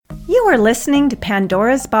You are listening to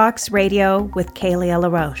Pandora's Box Radio with Kalia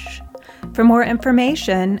LaRoche. For more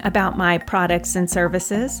information about my products and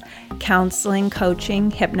services, counseling, coaching,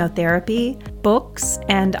 hypnotherapy, books,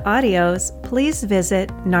 and audios, please visit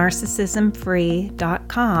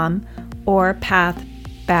narcissismfree.com or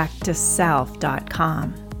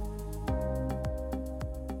pathbacktoself.com.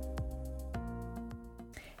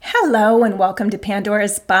 Hello and welcome to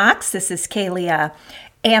Pandora's Box. This is Kalia.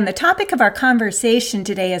 And the topic of our conversation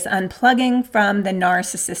today is unplugging from the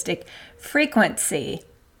narcissistic frequency.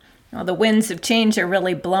 Well, the winds of change are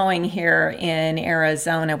really blowing here in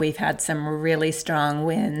Arizona. We've had some really strong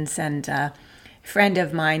winds, and a friend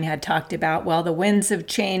of mine had talked about, well, the winds of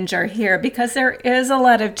change are here because there is a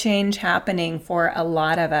lot of change happening for a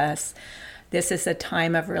lot of us. This is a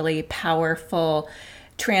time of really powerful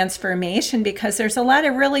transformation because there's a lot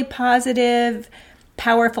of really positive,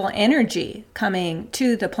 powerful energy coming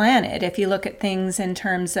to the planet. If you look at things in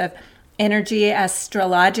terms of energy,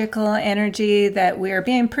 astrological energy, that we're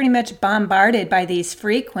being pretty much bombarded by these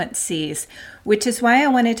frequencies, which is why I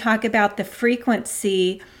want to talk about the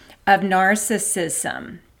frequency of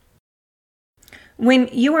narcissism. When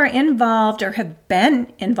you are involved or have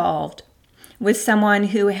been involved with someone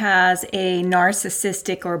who has a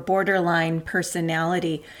narcissistic or borderline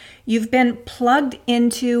personality, you've been plugged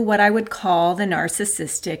into what I would call the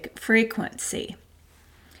narcissistic frequency.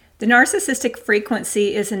 The narcissistic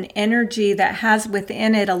frequency is an energy that has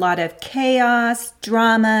within it a lot of chaos,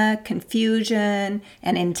 drama, confusion,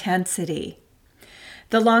 and intensity.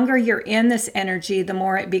 The longer you're in this energy, the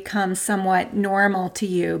more it becomes somewhat normal to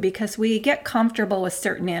you because we get comfortable with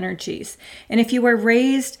certain energies. And if you were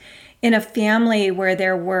raised in a family where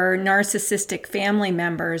there were narcissistic family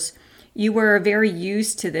members, you were very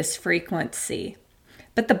used to this frequency.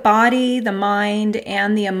 But the body, the mind,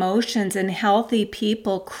 and the emotions in healthy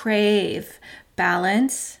people crave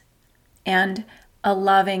balance and a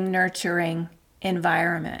loving, nurturing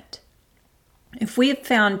environment. If we have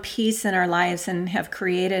found peace in our lives and have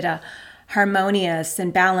created a harmonious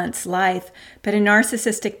and balanced life, but a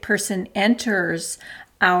narcissistic person enters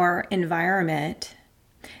our environment,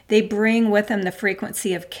 they bring with them the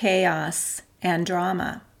frequency of chaos and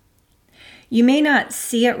drama. You may not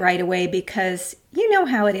see it right away because you know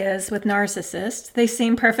how it is with narcissists. They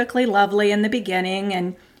seem perfectly lovely in the beginning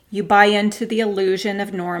and you buy into the illusion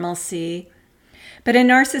of normalcy. But a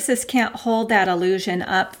narcissist can't hold that illusion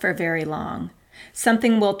up for very long.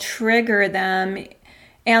 Something will trigger them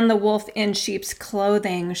and the wolf in sheep's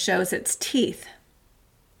clothing shows its teeth.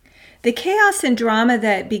 The chaos and drama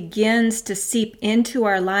that begins to seep into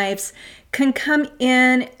our lives can come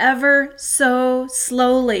in ever so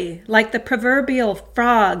slowly, like the proverbial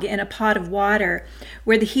frog in a pot of water,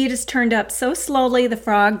 where the heat is turned up so slowly the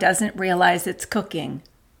frog doesn't realize it's cooking.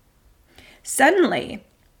 Suddenly,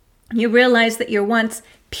 you realize that your once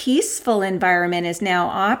peaceful environment is now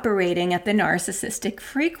operating at the narcissistic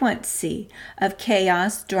frequency of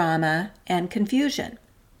chaos, drama, and confusion.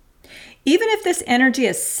 Even if this energy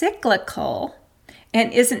is cyclical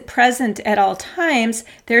and isn't present at all times,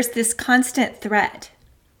 there's this constant threat.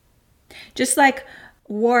 Just like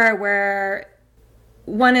war, where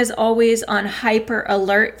one is always on hyper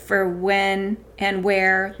alert for when and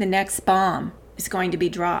where the next bomb is going to be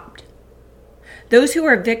dropped. Those who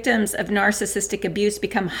are victims of narcissistic abuse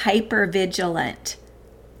become hyper vigilant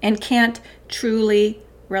and can't truly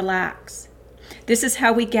relax. This is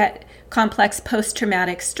how we get complex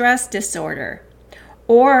post-traumatic stress disorder,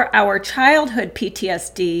 or our childhood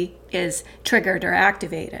PTSD is triggered or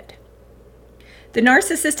activated. The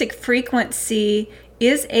narcissistic frequency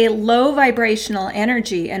is a low vibrational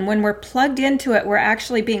energy, and when we're plugged into it, we're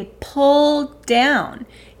actually being pulled down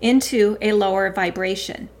into a lower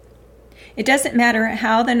vibration. It doesn't matter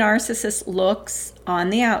how the narcissist looks on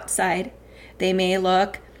the outside. They may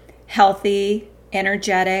look healthy,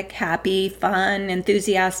 energetic, happy, fun,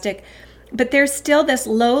 enthusiastic, but there's still this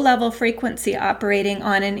low-level frequency operating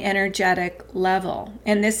on an energetic level,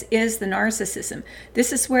 and this is the narcissism.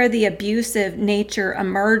 This is where the abusive nature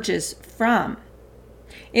emerges from.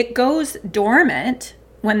 It goes dormant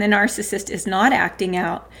when the narcissist is not acting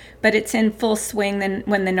out, but it's in full swing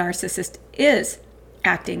when the narcissist is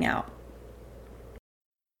acting out.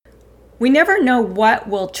 We never know what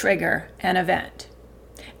will trigger an event,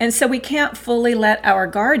 and so we can't fully let our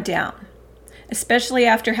guard down, especially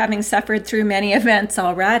after having suffered through many events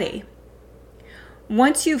already.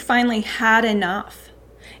 Once you've finally had enough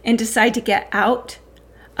and decide to get out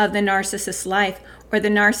of the narcissist's life, or the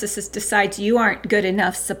narcissist decides you aren't good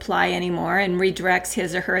enough supply anymore and redirects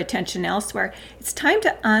his or her attention elsewhere, it's time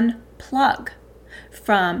to unplug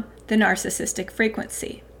from the narcissistic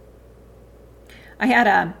frequency. I had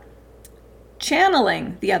a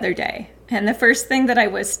channeling the other day. And the first thing that I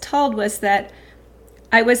was told was that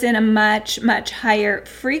I was in a much, much higher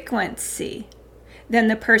frequency than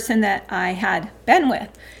the person that I had been with.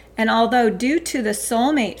 And although due to the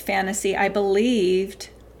soulmate fantasy, I believed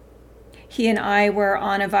he and I were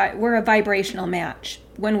a vibrational match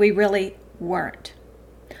when we really weren't.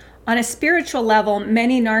 On a spiritual level,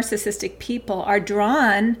 many narcissistic people are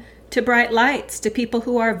drawn to bright lights, to people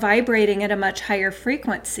who are vibrating at a much higher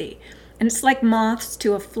frequency. And it's like moths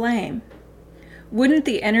to a flame. Wouldn't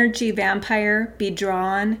the energy vampire be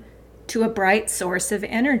drawn to a bright source of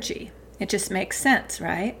energy? It just makes sense,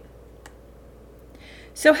 right?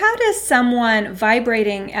 So how does someone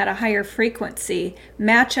vibrating at a higher frequency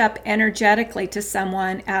match up energetically to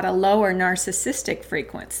someone at a lower narcissistic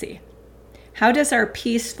frequency? How does our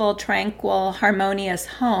peaceful, tranquil, harmonious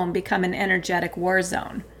home become an energetic war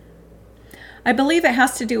zone? I believe it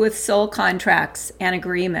has to do with soul contracts and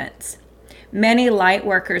agreements. Many light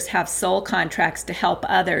workers have soul contracts to help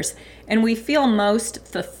others, and we feel most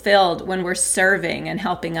fulfilled when we're serving and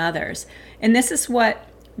helping others. And this is what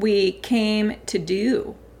we came to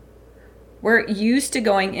do. We're used to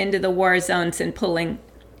going into the war zones and pulling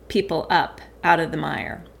people up out of the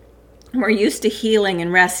mire. We're used to healing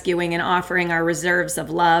and rescuing and offering our reserves of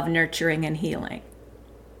love, nurturing, and healing.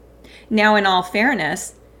 Now, in all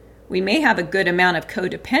fairness, we may have a good amount of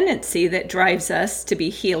codependency that drives us to be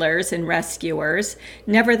healers and rescuers.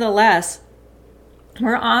 Nevertheless,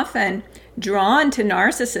 we're often drawn to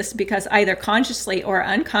narcissists because either consciously or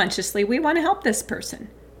unconsciously we want to help this person.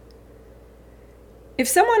 If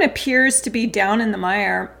someone appears to be down in the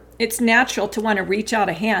mire, it's natural to want to reach out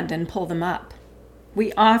a hand and pull them up.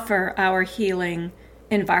 We offer our healing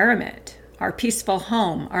environment, our peaceful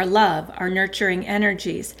home, our love, our nurturing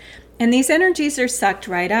energies. And these energies are sucked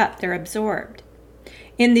right up. They're absorbed.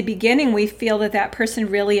 In the beginning, we feel that that person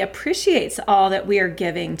really appreciates all that we are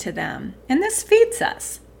giving to them. And this feeds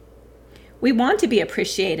us. We want to be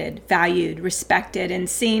appreciated, valued, respected, and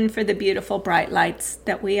seen for the beautiful bright lights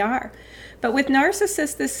that we are. But with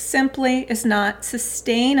narcissists, this simply is not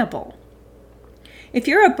sustainable. If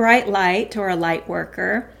you're a bright light or a light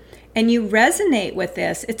worker, and you resonate with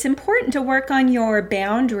this, it's important to work on your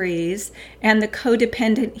boundaries and the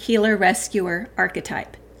codependent healer-rescuer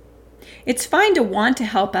archetype. It's fine to want to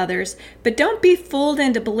help others, but don't be fooled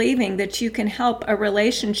into believing that you can help a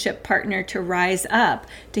relationship partner to rise up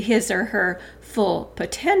to his or her full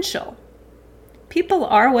potential. People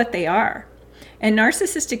are what they are, and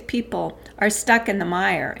narcissistic people are stuck in the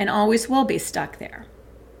mire and always will be stuck there.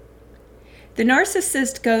 The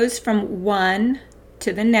narcissist goes from one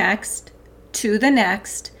to the next,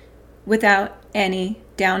 without any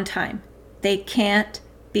downtime. They can't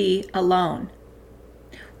be alone.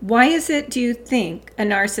 Why is it, do you think, a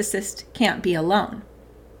narcissist can't be alone?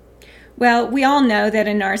 Well, we all know that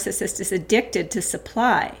a narcissist is addicted to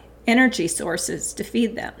supply energy sources to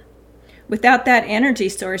feed them. Without that energy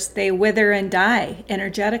source, they wither and die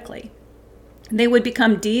energetically. They would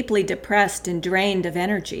become deeply depressed and drained of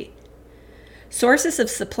energy. Sources of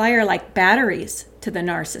supply are like batteries to the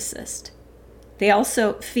narcissist. They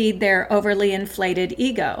also feed their overly inflated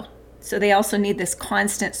ego. So they also need this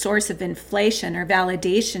constant source of inflation or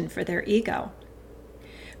validation for their ego.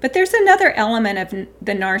 But there's another element of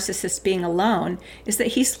the narcissist being alone, is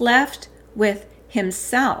that he's left with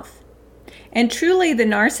himself. And truly, the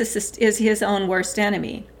narcissist is his own worst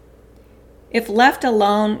enemy. If left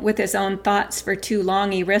alone with his own thoughts for too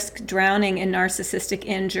long, he risks drowning in narcissistic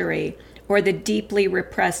injury, or the deeply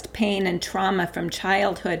repressed pain and trauma from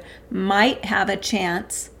childhood might have a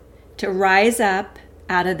chance to rise up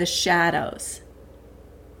out of the shadows.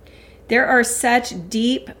 There are such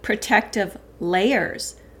deep protective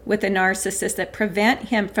layers with a narcissist that prevent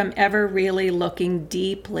him from ever really looking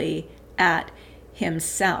deeply at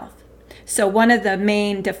himself. So one of the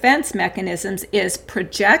main defense mechanisms is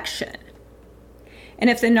projection. And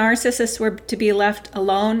if the narcissist were to be left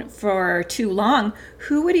alone for too long,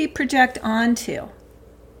 who would he project onto?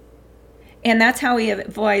 And that's how he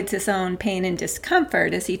avoids his own pain and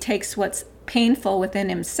discomfort, as he takes what's painful within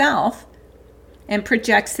himself and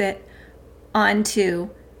projects it onto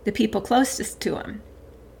the people closest to him.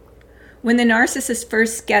 When the narcissist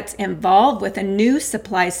first gets involved with a new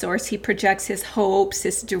supply source, he projects his hopes,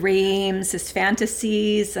 his dreams, his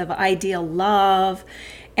fantasies of ideal love,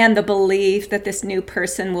 and the belief that this new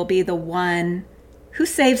person will be the one who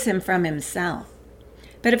saves him from himself.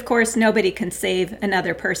 But of course, nobody can save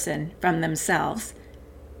another person from themselves.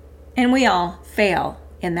 And we all fail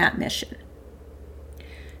in that mission.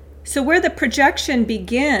 So where the projection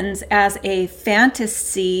begins as a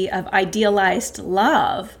fantasy of idealized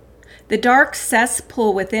love, The dark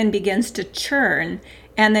cesspool within begins to churn,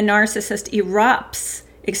 and the narcissist erupts,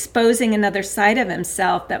 exposing another side of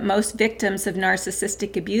himself that most victims of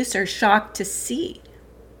narcissistic abuse are shocked to see.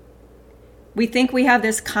 We think we have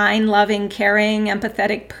this kind, loving, caring,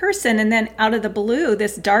 empathetic person, and then out of the blue,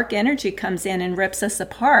 this dark energy comes in and rips us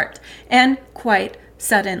apart, and quite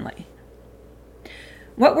suddenly.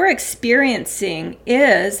 What we're experiencing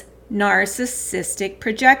is narcissistic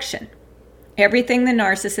projection. Everything the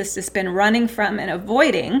narcissist has been running from and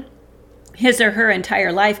avoiding his or her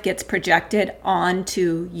entire life gets projected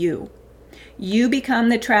onto you. You become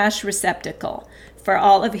the trash receptacle for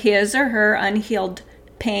all of his or her unhealed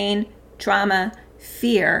pain, trauma,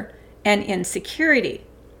 fear, and insecurity.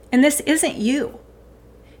 And this isn't you.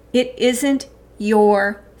 It isn't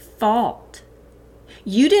your fault.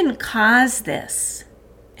 You didn't cause this,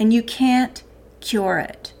 and you can't cure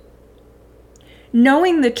it.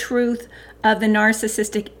 Knowing the truth of the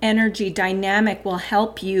narcissistic energy dynamic will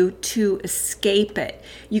help you to escape it.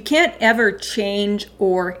 You can't ever change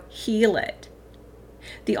or heal it.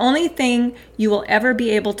 The only thing you will ever be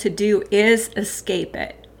able to do is escape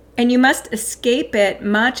it. And you must escape it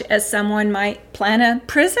much as someone might plan a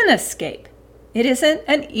prison escape. It isn't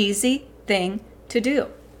an easy thing to do.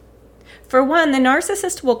 For one, the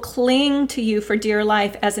narcissist will cling to you for dear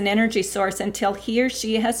life as an energy source until he or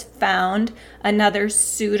she has found another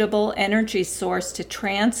suitable energy source to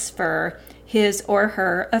transfer his or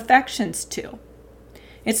her affections to.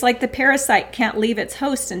 It's like the parasite can't leave its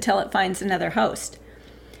host until it finds another host.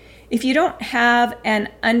 If you don't have an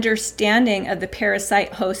understanding of the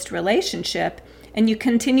parasite-host relationship and you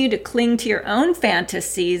continue to cling to your own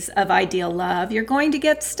fantasies of ideal love, you're going to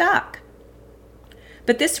get stuck.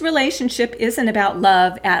 But this relationship isn't about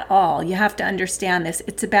love at all. You have to understand this.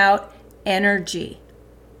 It's about energy.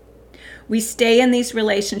 We stay in these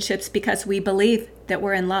relationships because we believe that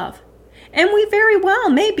we're in love. And we very well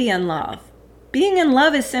may be in love. Being in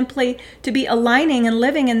love is simply to be aligning and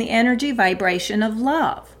living in the energy vibration of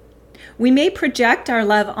love. We may project our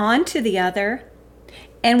love onto the other,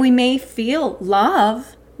 and we may feel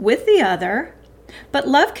love with the other, but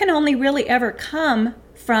love can only really ever come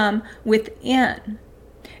from within.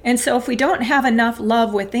 And so if we don't have enough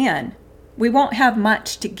love within, we won't have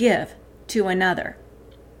much to give to another.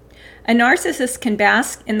 A narcissist can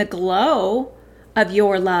bask in the glow of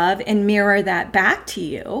your love and mirror that back to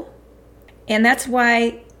you. And that's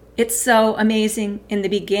why it's so amazing in the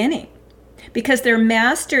beginning, because they're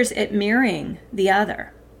masters at mirroring the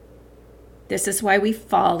other. This is why we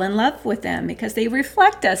fall in love with them, because they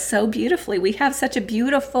reflect us so beautifully. We have such a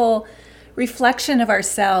beautiful reflection of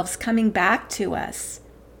ourselves coming back to us.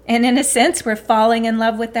 And in a sense, we're falling in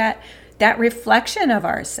love with that reflection of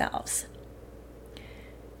ourselves.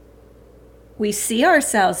 We see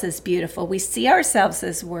ourselves as beautiful. We see ourselves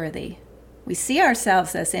as worthy. We see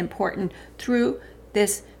ourselves as important through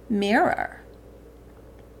this mirror.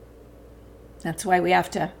 That's why we have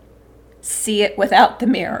to see it without the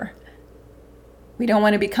mirror. We don't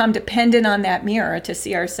want to become dependent on that mirror to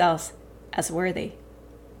see ourselves as worthy.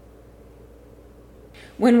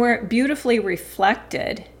 When we're beautifully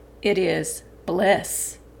reflected, it is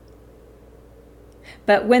bliss.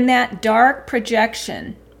 But when that dark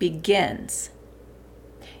projection begins,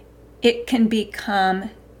 it can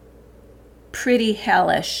become pretty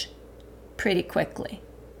hellish pretty quickly.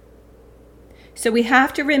 So we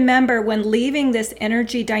have to remember when leaving this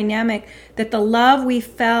energy dynamic that the love we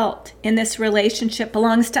felt in this relationship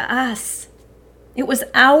belongs to us. It was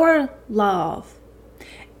our love.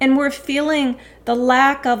 And we're feeling the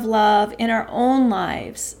lack of love in our own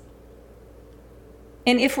lives.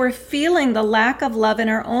 And if we're feeling the lack of love in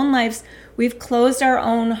our own lives, we've closed our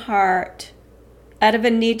own heart out of a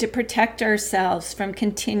need to protect ourselves from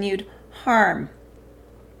continued harm.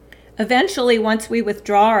 Eventually, once we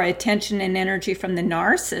withdraw our attention and energy from the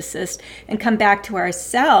narcissist and come back to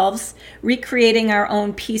ourselves, recreating our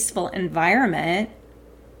own peaceful environment,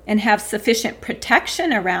 and have sufficient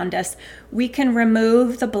protection around us, we can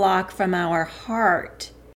remove the block from our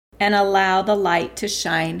heart and allow the light to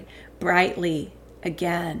shine brightly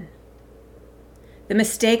again. The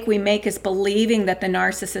mistake we make is believing that the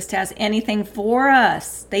narcissist has anything for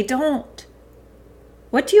us. They don't.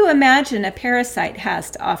 What do you imagine a parasite has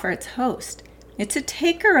to offer its host? It's a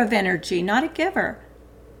taker of energy, not a giver.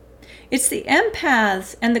 It's the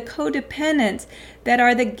empaths and the codependents that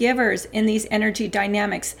are the givers in these energy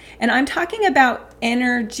dynamics. And I'm talking about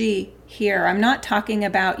energy here. I'm not talking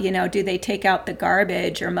about, do they take out the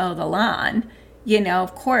garbage or mow the lawn?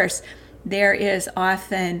 Of course, there is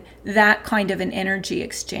often that kind of an energy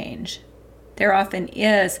exchange. There often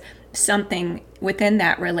is something within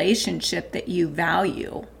that relationship that you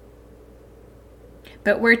value.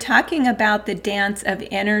 but we're talking about the dance of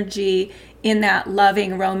energy in that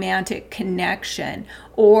loving romantic connection,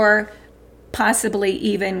 or possibly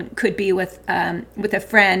even could be with a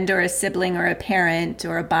friend or a sibling or a parent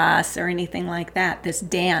or a boss or anything like that, this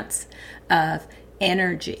dance of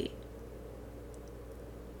energy.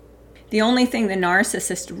 The only thing the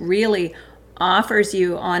narcissist really offers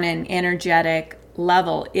you on an energetic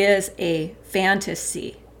level is a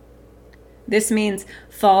fantasy. This means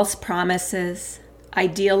false promises,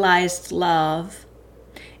 idealized love,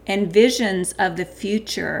 and visions of the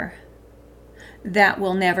future that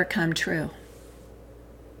will never come true.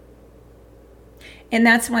 And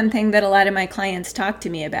that's one thing that a lot of my clients talk to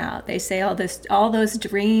me about. They say all those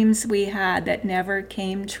dreams we had that never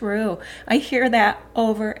came true. I hear that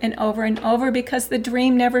over and over and over because the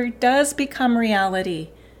dream never does become reality.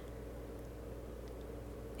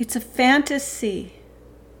 It's a fantasy.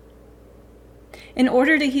 In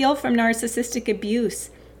order to heal from narcissistic abuse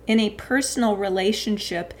in a personal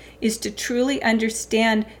relationship is to truly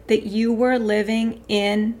understand that you were living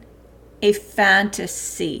in a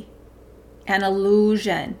fantasy, an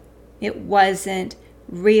illusion. It wasn't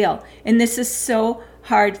real. And this is so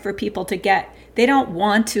hard for people to get. They don't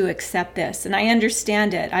want to accept this, and I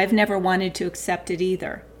understand it. I've never wanted to accept it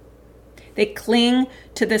either. They cling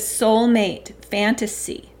to the soulmate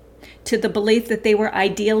fantasy, to the belief that they were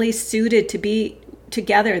ideally suited to be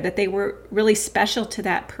together, that they were really special to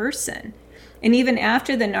that person. And even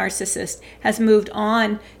after the narcissist has moved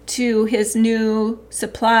on to his new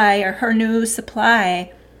supply or her new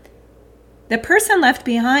supply, the person left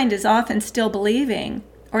behind is often still believing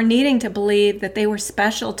or needing to believe that they were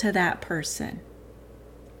special to that person.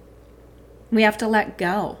 We have to let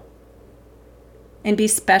go and be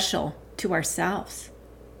special to ourselves.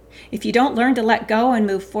 If you don't learn to let go and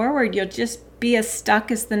move forward, you'll just be as stuck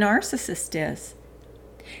as the narcissist is.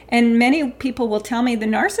 And many people will tell me the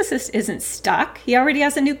narcissist isn't stuck. He already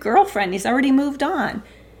has a new girlfriend. He's already moved on.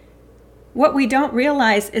 What we don't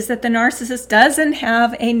realize is that the narcissist doesn't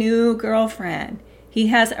have a new girlfriend. He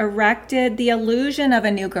has erected the illusion of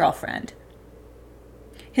a new girlfriend.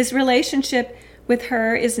 His relationship with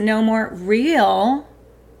her is no more real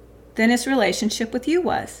than his relationship with you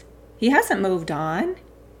was. He hasn't moved on.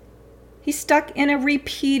 He's stuck in a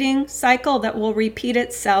repeating cycle that will repeat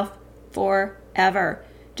itself forever,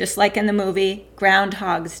 just like in the movie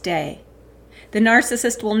Groundhog's Day. The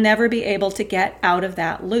narcissist will never be able to get out of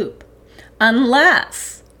that loop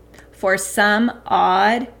unless, for some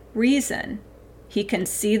odd reason, he can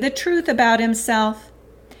see the truth about himself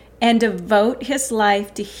and devote his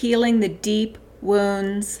life to healing the deep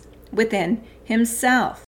wounds within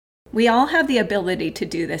himself. We all have the ability to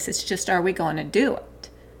do this. It's just, are we going to do it?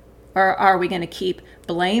 Or are we going to keep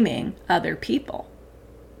blaming other people?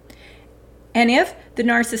 And if the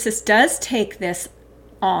narcissist does take this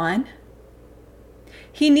on,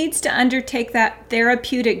 he needs to undertake that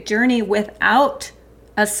therapeutic journey without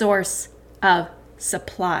a source of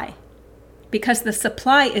supply, because the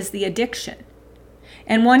supply is the addiction.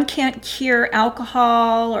 And one can't cure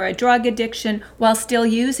alcohol or a drug addiction while still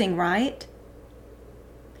using, right?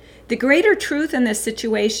 The greater truth in this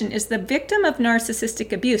situation is the victim of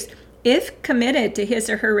narcissistic abuse, if committed to his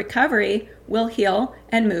or her recovery, will heal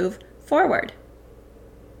and move forward.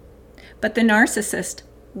 But the narcissist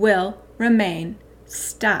will remain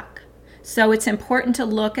stuck. So it's important to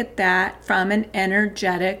look at that from an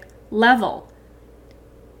energetic level.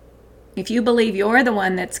 If you believe you're the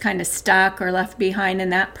one that's kind of stuck or left behind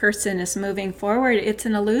and that person is moving forward, it's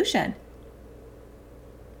an illusion.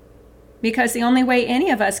 Because the only way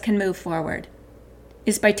any of us can move forward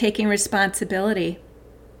is by taking responsibility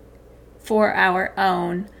for our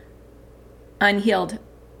own unhealed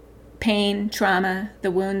pain, trauma,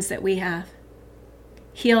 the wounds that we have.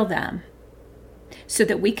 Heal them so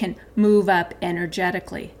that we can move up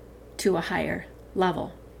energetically to a higher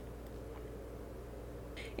level.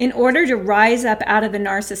 In order to rise up out of the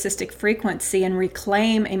narcissistic frequency and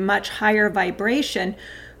reclaim a much higher vibration,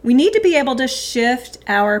 we need to be able to shift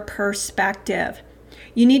our perspective.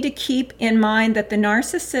 You need to keep in mind that the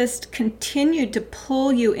narcissist continued to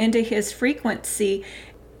pull you into his frequency,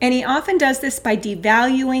 and he often does this by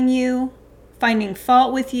devaluing you, finding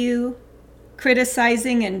fault with you,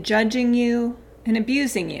 criticizing and judging you, and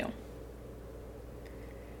abusing you.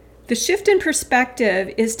 The shift in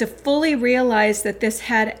perspective is to fully realize that this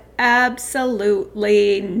had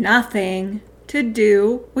absolutely nothing to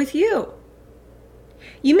do with you.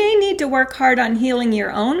 You may need to work hard on healing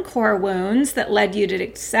your own core wounds that led you to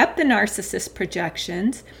accept the narcissist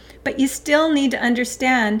projections, but you still need to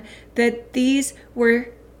understand that these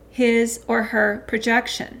were his or her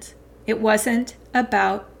projections. It wasn't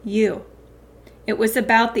about you. It was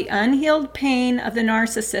about the unhealed pain of the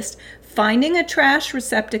narcissist finding a trash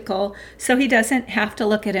receptacle so he doesn't have to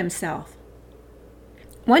look at himself.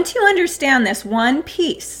 Once you understand this one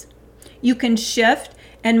piece, you can shift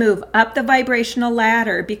and move up the vibrational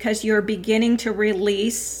ladder because you're beginning to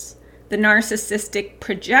release the narcissistic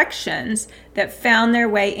projections that found their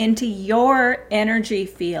way into your energy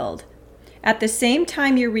field. At the same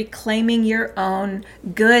time, you're reclaiming your own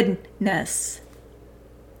goodness.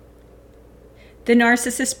 The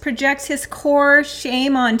narcissist projects his core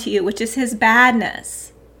shame onto you, which is his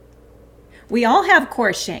badness. We all have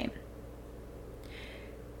core shame.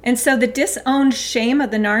 And so the disowned shame of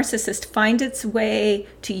the narcissist finds its way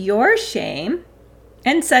to your shame,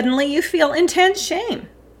 and suddenly you feel intense shame.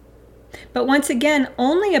 But once again,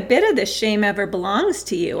 only a bit of this shame ever belongs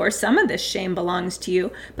to you, or some of this shame belongs to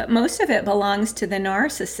you, but most of it belongs to the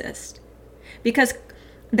narcissist. Because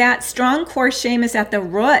that strong core shame is at the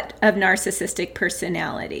root of narcissistic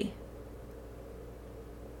personality.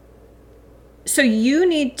 So you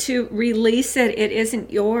need to release it. It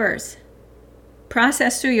isn't yours.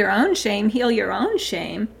 Process through your own shame, heal your own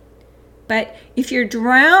shame. But if you're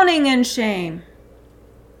drowning in shame,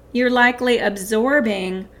 you're likely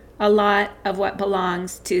absorbing a lot of what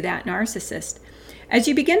belongs to that narcissist. As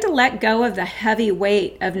you begin to let go of the heavy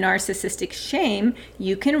weight of narcissistic shame,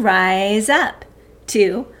 you can rise up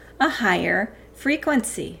to a higher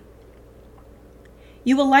frequency.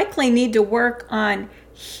 You will likely need to work on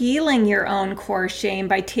healing your own core shame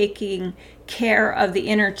by taking care of the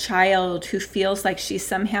inner child who feels like she's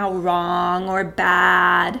somehow wrong or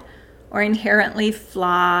bad or inherently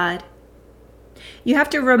flawed. You have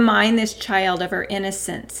to remind this child of her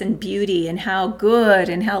innocence and beauty and how good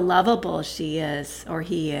and how lovable she is or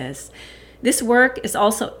he is. This work is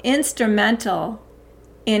also instrumental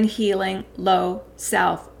in healing low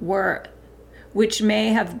self-worth, which may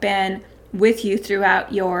have been with you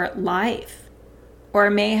throughout your life or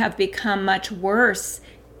may have become much worse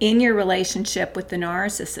in your relationship with the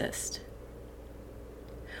narcissist.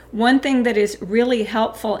 One thing that is really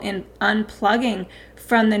helpful in unplugging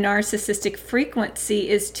from the narcissistic frequency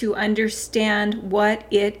is to understand what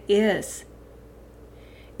it is.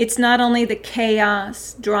 It's not only the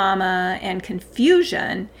chaos, drama, and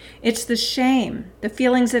confusion, it's the shame, the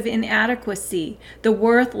feelings of inadequacy, the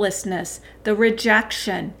worthlessness, the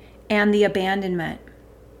rejection, and the abandonment.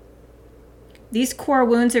 These core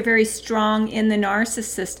wounds are very strong in the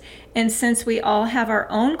narcissist, and since we all have our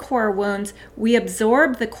own core wounds, we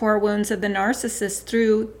absorb the core wounds of the narcissist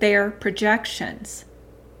through their projections.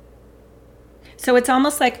 So it's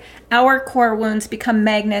almost like our core wounds become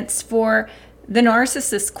magnets for the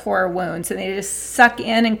narcissist's core wounds, and they just suck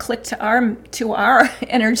in and click to our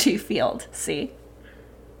energy field, see?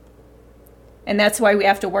 And that's why we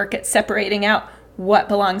have to work at separating out what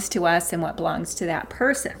belongs to us and what belongs to that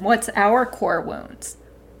person. What's our core wounds?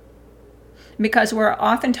 Because we're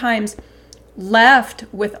oftentimes left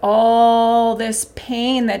with all this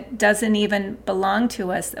pain that doesn't even belong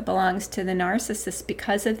to us, that belongs to the narcissist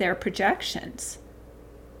because of their projections.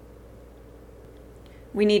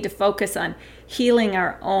 We need to focus on healing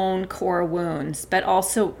our own core wounds, but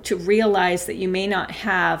also to realize that you may not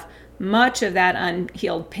have much of that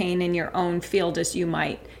unhealed pain in your own field as you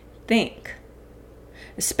might think.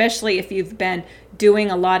 Especially if you've been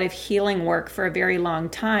doing a lot of healing work for a very long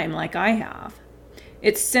time, like I have.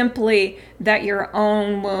 It's simply that your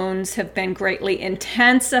own wounds have been greatly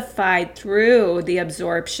intensified through the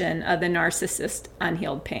absorption of the narcissist's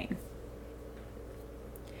unhealed pain.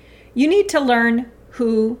 You need to learn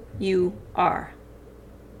who you are.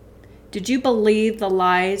 Did you believe the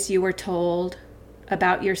lies you were told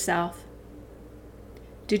about yourself?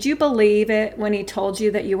 Did you believe it when he told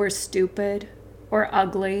you that you were stupid or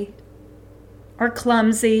ugly or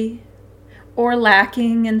clumsy or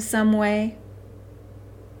lacking in some way?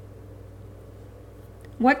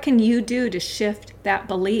 What can you do to shift that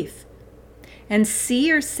belief and see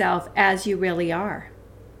yourself as you really are?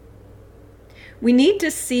 We need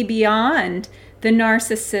to see beyond the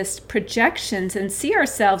narcissist projections and see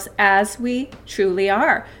ourselves as we truly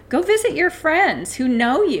are. Go visit your friends who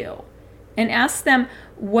know you and ask them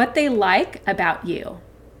what they like about you.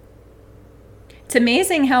 It's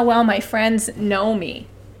amazing how well my friends know me.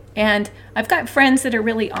 And I've got friends that are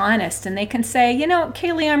really honest, and they can say, you know,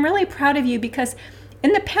 Kaylee, I'm really proud of you because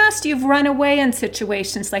in the past you've run away in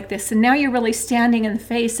situations like this, and now you're really standing in the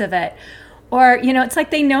face of it. Or, you know, it's like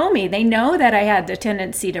they know me. They know that I had the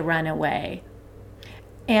tendency to run away.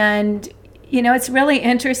 And, you know, it's really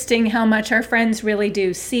interesting how much our friends really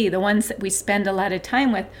do see, the ones that we spend a lot of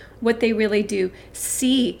time with, what they really do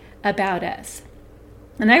see about us.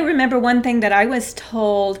 And I remember one thing that I was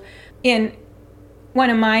told in one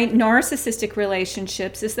of my narcissistic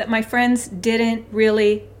relationships is that my friends didn't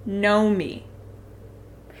really know me.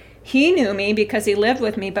 He knew me because he lived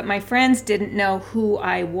with me, but my friends didn't know who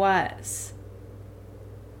I was.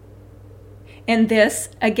 And this,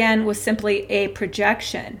 again, was simply a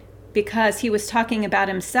projection because he was talking about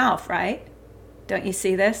himself, right? Don't you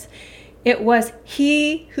see this? It was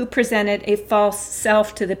he who presented a false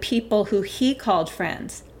self to the people who he called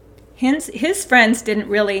friends. His friends didn't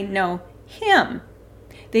really know him.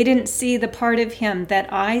 They didn't see the part of him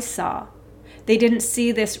that I saw. They didn't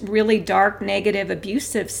see this really dark, negative,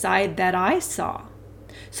 abusive side that I saw.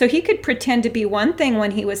 So he could pretend to be one thing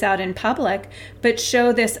when he was out in public, but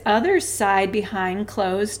show this other side behind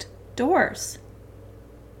closed doors.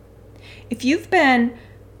 If you've been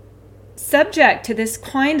subject to this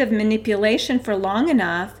kind of manipulation for long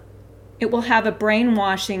enough, it will have a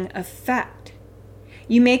brainwashing effect.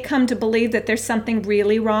 You may come to believe that there's something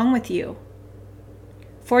really wrong with you.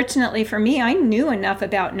 Fortunately for me, I knew enough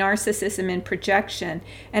about narcissism and projection,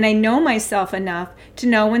 and I know myself enough to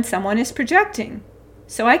know when someone is projecting.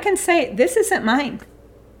 So I can say, this isn't mine.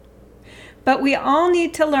 But we all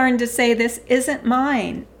need to learn to say, this isn't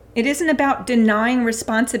mine. It isn't about denying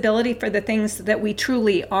responsibility for the things that we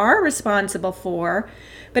truly are responsible for,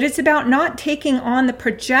 but it's about not taking on the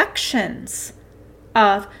projections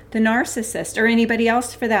of the narcissist or anybody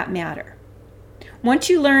else for that matter. Once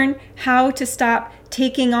you learn how to stop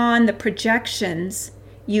taking on the projections,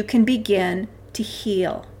 you can begin to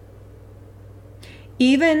heal.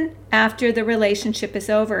 Even after the relationship is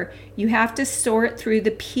over, you have to sort through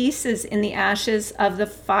the pieces in the ashes of the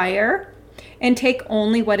fire and take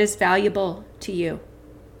only what is valuable to you.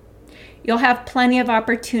 You'll have plenty of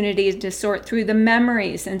opportunities to sort through the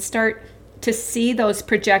memories and start to see those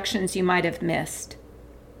projections you might have missed.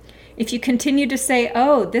 If you continue to say,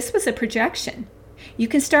 oh, this was a projection, you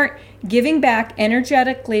can start giving back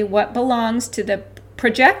energetically what belongs to the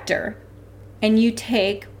projector, and you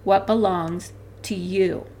take what belongs to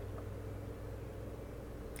you.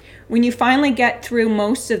 When you finally get through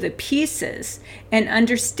most of the pieces and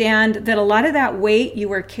understand that a lot of that weight you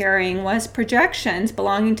were carrying was projections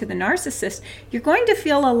belonging to the narcissist, you're going to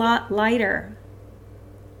feel a lot lighter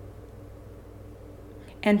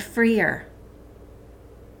and freer.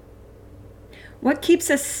 What keeps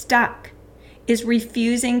us stuck is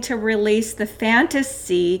refusing to release the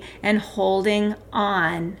fantasy and holding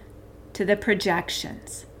on to the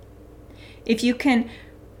projections. If you can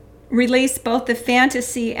release both the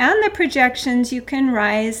fantasy and the projections, you can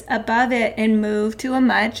rise above it and move to a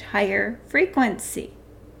much higher frequency.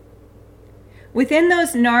 Within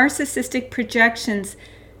those narcissistic projections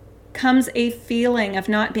comes a feeling of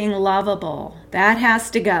not being lovable. That has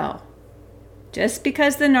to go. Just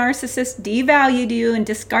because the narcissist devalued you and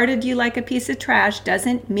discarded you like a piece of trash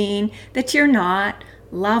doesn't mean that you're not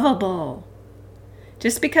lovable.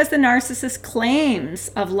 Just because the narcissist's claims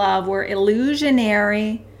of love were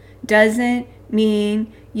illusionary doesn't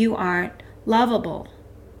mean you aren't lovable.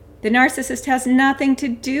 The narcissist has nothing to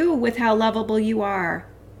do with how lovable you are.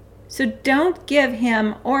 So don't give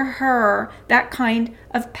him or her that kind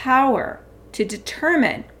of power to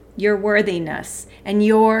determine your worthiness and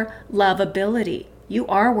your lovability. You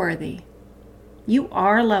are worthy. You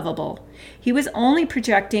are lovable. He was only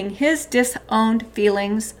projecting his disowned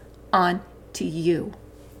feelings onto you.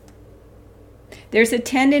 There's a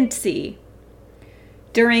tendency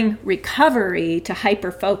during recovery to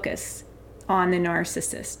hyper-focus on the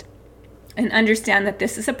narcissist and understand that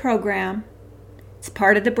this is a program. It's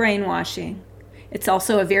part of the brainwashing. It's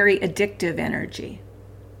also a very addictive energy.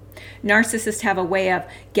 Narcissists have a way of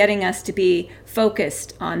getting us to be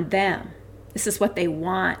focused on them. This is what they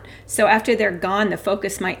want. So after they're gone, the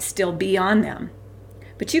focus might still be on them.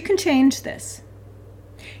 But you can change this.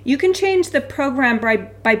 You can change the program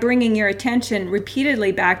by bringing your attention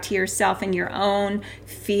repeatedly back to yourself and your own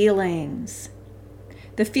feelings.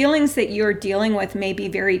 The feelings that you're dealing with may be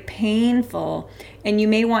very painful, and you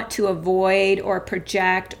may want to avoid or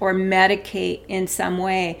project or medicate in some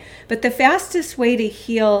way. But the fastest way to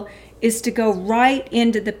heal is to go right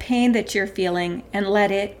into the pain that you're feeling and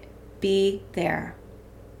let it be there.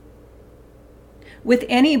 With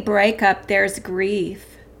any breakup, there's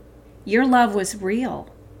grief. Your love was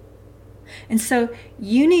real. And so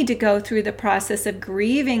you need to go through the process of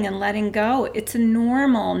grieving and letting go. It's a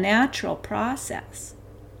normal, natural process.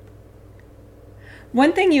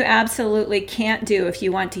 One thing you absolutely can't do if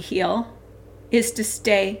you want to heal is to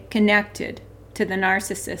stay connected to the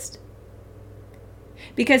narcissist.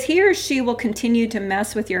 Because he or she will continue to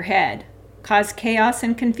mess with your head, cause chaos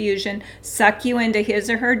and confusion, suck you into his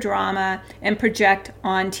or her drama, and project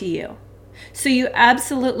onto you. So you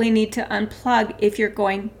absolutely need to unplug if you're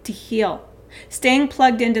going to heal. Staying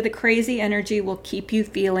plugged into the crazy energy will keep you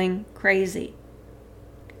feeling crazy.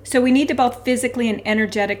 So we need to both physically and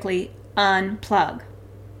energetically unplug.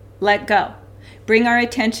 Let go. Bring our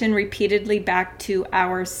attention repeatedly back to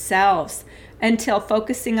ourselves until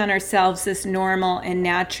focusing on ourselves is normal and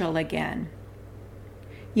natural again.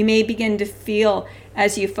 You may begin to feel,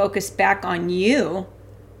 as you focus back on you,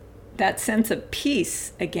 that sense of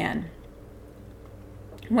peace again.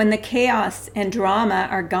 When the chaos and drama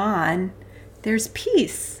are gone, there's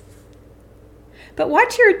peace. But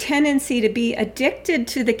watch your tendency to be addicted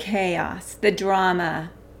to the chaos, the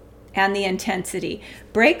drama, and the intensity.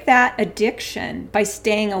 Break that addiction by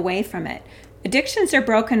staying away from it. Addictions are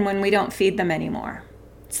broken when we don't feed them anymore.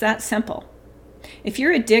 It's that simple. If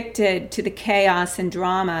you're addicted to the chaos and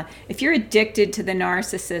drama, if you're addicted to the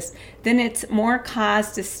narcissist, then it's more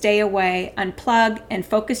cause to stay away, unplug, and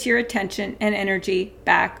focus your attention and energy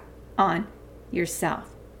back on yourself.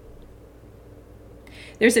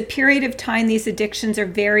 There's a period of time these addictions are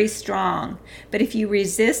very strong, but if you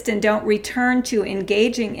resist and don't return to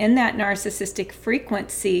engaging in that narcissistic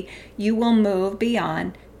frequency, you will move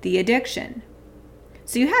beyond the addiction.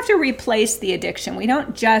 So you have to replace the addiction. We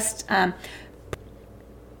don't just,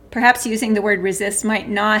 perhaps using the word resist might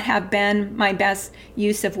not have been my best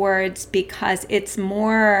use of words because it's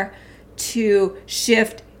more to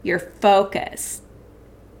shift your focus.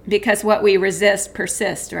 Because what we resist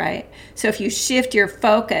persists, right? So if you shift your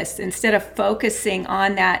focus, instead of focusing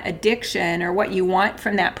on that addiction or what you want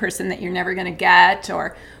from that person that you're never going to get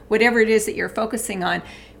or whatever it is that you're focusing on,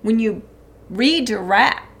 when you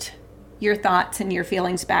redirect your thoughts and your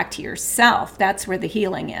feelings back to yourself, that's where the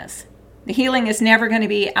healing is. The healing is never going to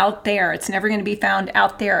be out there. It's never going to be found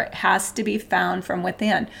out there. It has to be found from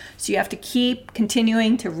within. So you have to keep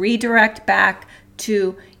continuing to redirect back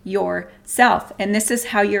to yourself. And this is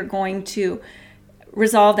how you're going to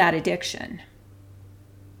resolve that addiction.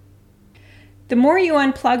 The more you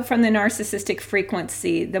unplug from the narcissistic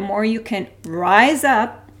frequency, the more you can rise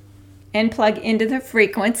up and plug into the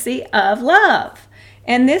frequency of love.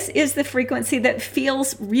 And this is the frequency that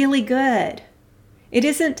feels really good. It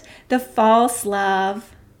isn't the false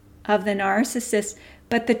love of the narcissist,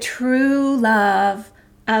 but the true love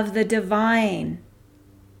of the divine.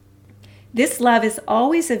 This love is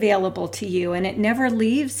always available to you and it never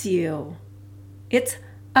leaves you. It's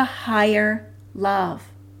a higher love.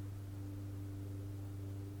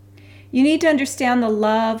 You need to understand the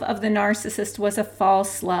love of the narcissist was a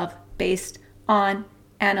false love based on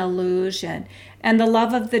an illusion. And the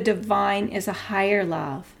love of the divine is a higher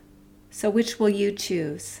love. So which will you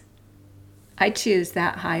choose? I choose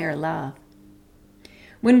that higher love.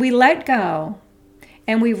 When we let go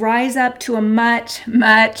and we rise up to a much,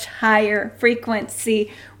 much higher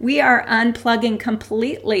frequency, we are unplugging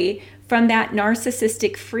completely from that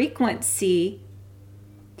narcissistic frequency,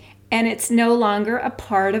 and it's no longer a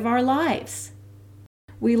part of our lives.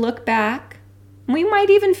 We look back, we might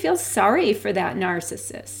even feel sorry for that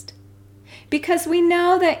narcissist because we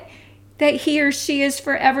know that he or she is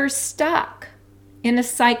forever stuck in a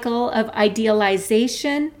cycle of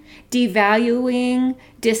idealization, devaluing,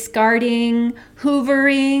 discarding,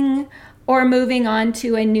 hoovering, or moving on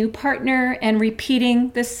to a new partner and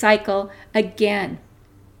repeating the cycle again.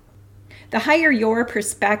 The higher your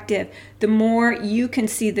perspective, the more you can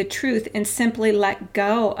see the truth and simply let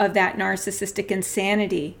go of that narcissistic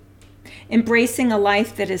insanity, embracing a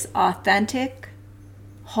life that is authentic,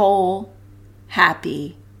 whole,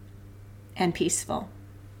 happy, and peaceful.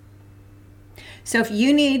 So if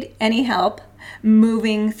you need any help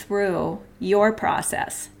moving through your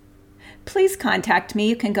process, please contact me.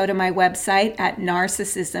 You can go to my website at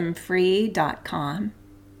narcissismfree.com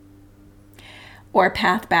or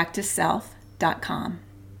pathbacktoself.com.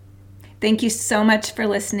 Thank you so much for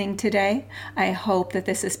listening today. I hope that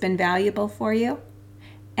this has been valuable for you,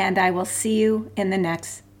 and I will see you in the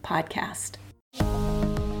next podcast.